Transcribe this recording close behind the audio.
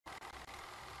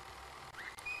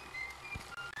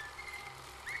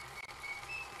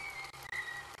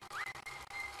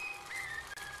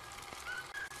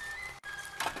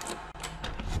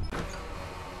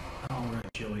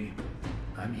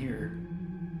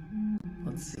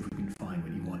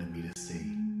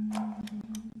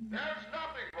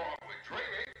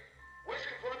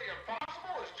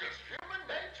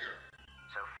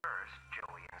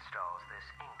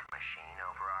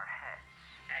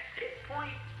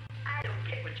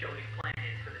get what Joey's plan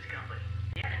is for this company.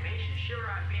 The animations sure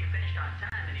aren't being finished on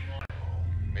time anymore. Oh,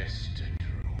 Mr.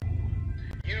 Drew.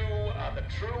 You are the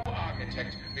true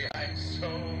architect behind so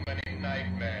many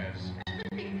nightmares.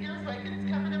 Everything feels like it's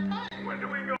coming apart. When do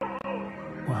we go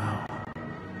home? Wow.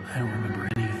 I don't remember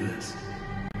any of this.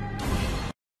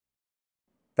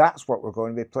 That's what we're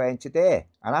going to be playing today.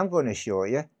 And I'm going to show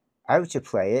you how to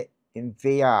play it in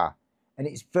VR. And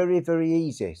it's very, very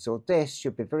easy. So this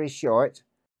should be very short.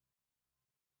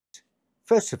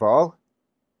 First of all,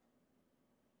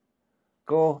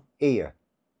 go here.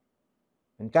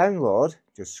 And download,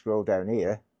 just scroll down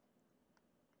here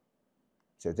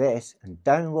to this and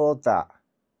download that.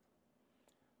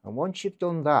 And once you've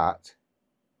done that,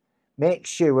 make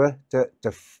sure that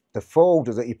the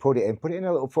folder that you put it in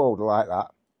a little folder like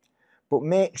that. But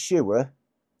make sure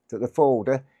that the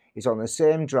folder is on the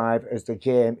same drive as the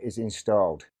game is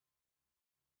installed.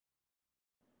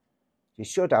 You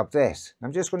should have this.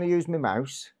 I'm just going to use my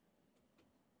mouse.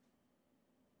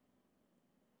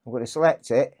 I'm going to select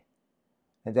it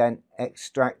and then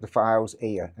extract the files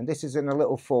here. And this is in a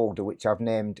little folder which I've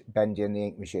named Bendy and the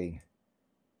Ink Machine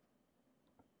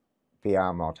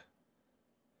VR Mod.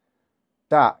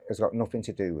 That has got nothing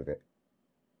to do with it.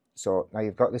 So now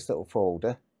you've got this little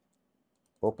folder.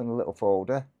 Open the little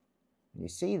folder. And you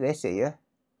see this here.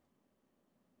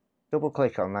 Double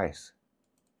click on this.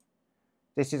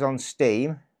 This is on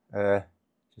Steam.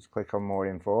 Just click on more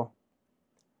info.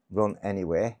 Run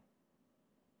anyway.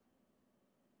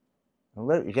 And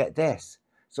look, you get this.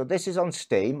 So this is on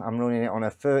Steam. I'm running it on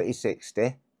a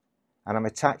 3060 and I'm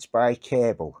attached by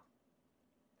cable.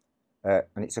 And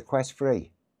it's a Quest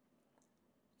 3.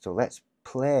 So let's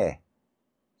play.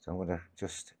 So I'm going to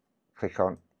just click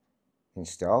on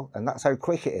install, and that's how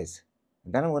quick it is.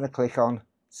 And then I'm going to click on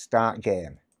start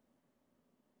game.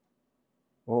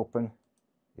 Open.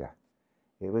 Yeah,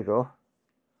 here we go.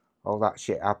 All that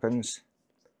shit happens.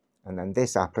 And then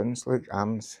this happens. Look,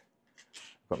 hands.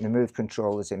 Got my move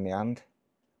controllers in my hand,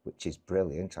 which is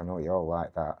brilliant. I know you all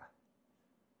like that.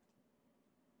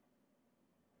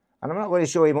 And I'm not going to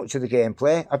show you much of the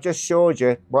gameplay. I've just showed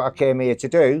you what I came here to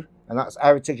do, and that's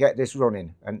how to get this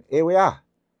running. And here we are.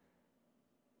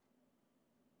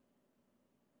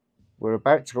 We're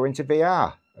about to go into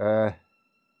VR.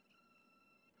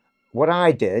 What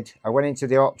I did, I went into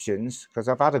the options, because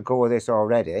I've had a go of this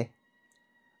already.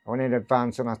 I went in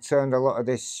advance and I turned a lot of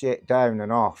this shit down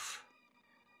and off.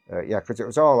 Yeah, because it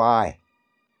was all high.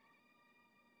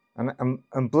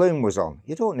 And bloom was on.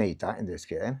 You don't need that in this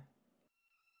game.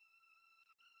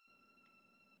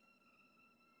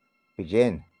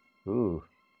 Begin. Ooh.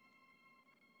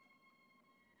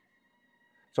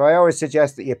 So I always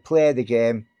suggest that you play the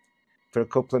game for a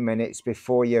couple of minutes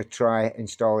before you try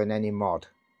installing any mod.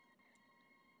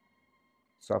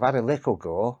 So I've had a little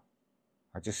go.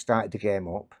 I just started the game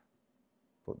up.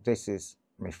 But this is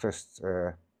my first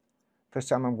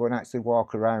time I'm going to actually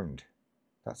walk around.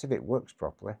 That's if it works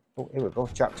properly. Oh, here we go,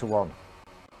 chapter 1.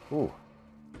 Ooh.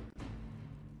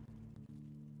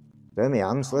 There my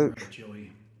hands, look. Right,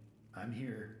 Joey, I'm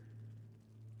here.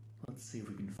 Let's see if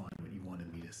we can find what you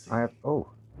wanted me to see.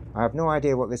 I have no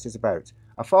idea what this is about.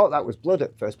 I thought that was blood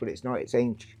at first, but it's not. It's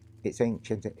ink. It's ink,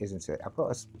 isn't it? I've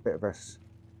got a bit of a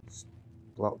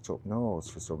blocked up nose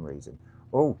for some reason.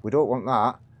 Oh, we don't want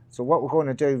that. So what we're going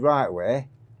to do right away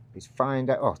is find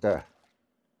out. Oh, there.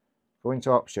 Go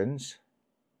into options.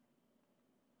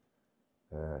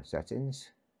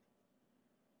 Settings.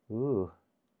 Ooh,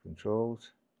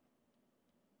 controls.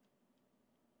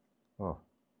 Oh,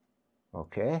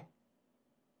 okay.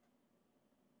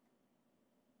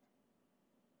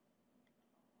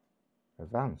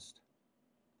 Advanced.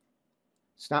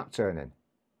 Snap turning.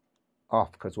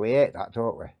 Off, because we hate that,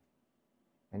 don't we?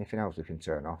 Anything else we can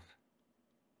turn off?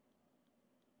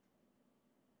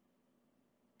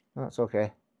 Oh, that's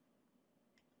okay.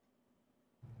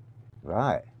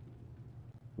 Right.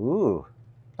 Ooh,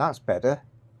 that's better.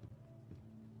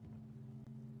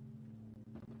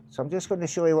 So I'm just going to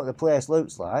show you what the place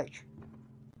looks like.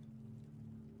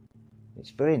 It's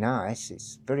very nice.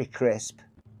 It's very crisp.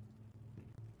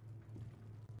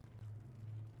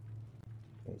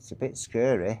 It's a bit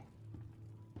scary.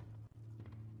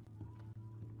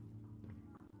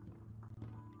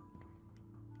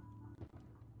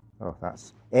 Oh,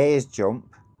 that's A is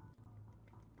jump.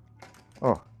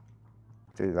 Oh,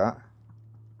 do that.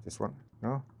 This one,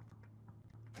 no.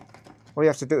 Well, you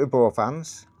have to do it with both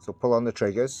hands. So pull on the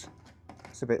triggers.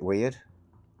 It's a bit weird.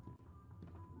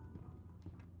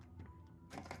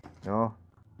 No.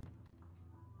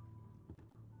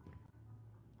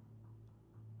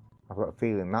 I've got a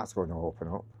feeling that's going to open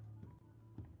up.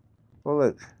 Well,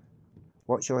 look.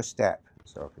 What's your step?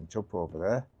 So I can jump over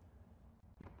there.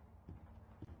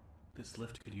 This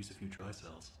lift could use a few dry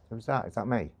cells. Who's that? Is that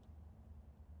me?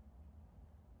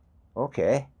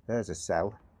 Okay, there's a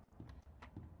cell.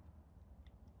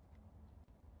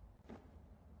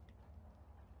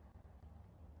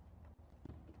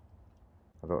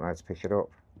 I don't know how to pick it up.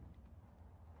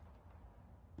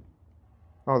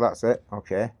 Oh, that's it.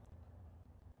 Okay.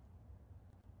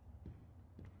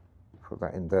 Put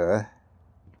that in there.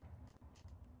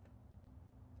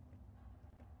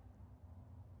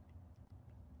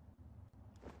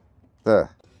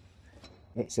 There.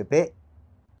 It's a bit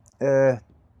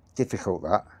difficult,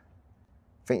 that.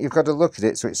 I think you've got to look at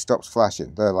it so it stops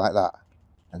flashing. There, like that.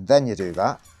 And then you do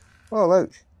that. Oh,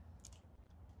 look.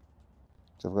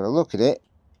 So I've got to look at it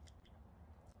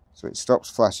so it stops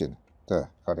flashing. There,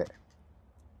 got it.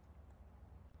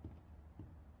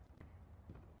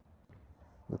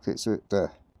 Look, it's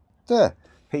there. There.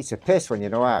 Piece of piss when you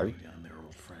know how.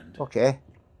 Okay.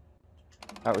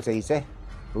 That was easy.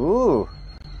 Ooh.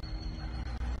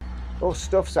 Oh,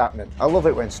 stuff's happening. I love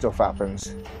it when stuff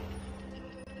happens.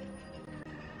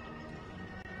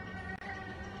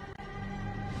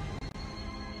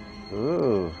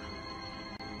 Ooh.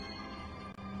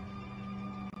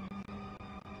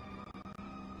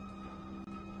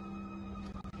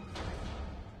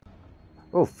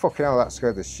 Oh, fucking hell, that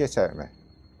scared the shit out of me.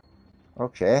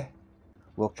 Okay.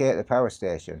 Locate the power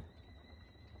station.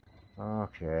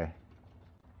 Okay.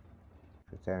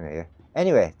 Put down here.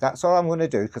 Anyway, that's all I'm going to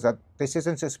do, because this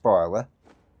isn't a spoiler.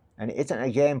 And it isn't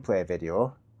a gameplay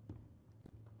video.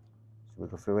 So we'll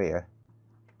go through here.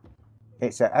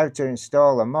 It's a how to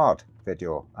install a mod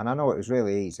video. And I know it was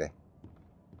really easy.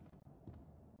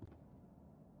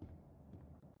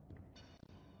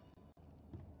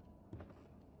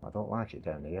 I don't like it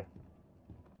down here.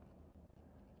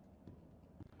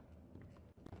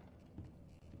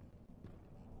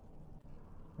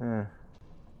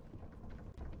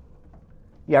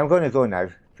 Yeah, I'm going to go now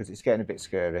because it's getting a bit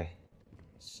scary.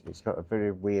 It's got a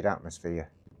very weird atmosphere.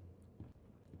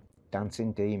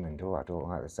 Dancing demon. Oh, I don't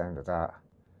like the sound of that.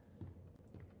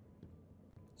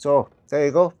 So, there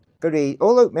you go.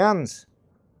 Oh, look, my hands.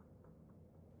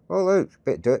 Oh, look, a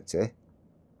bit dirty. I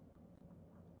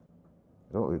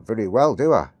don't look very well,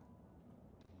 do I?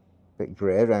 Bit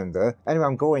grey around there. Anyway,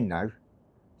 I'm going now.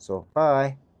 So,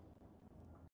 bye.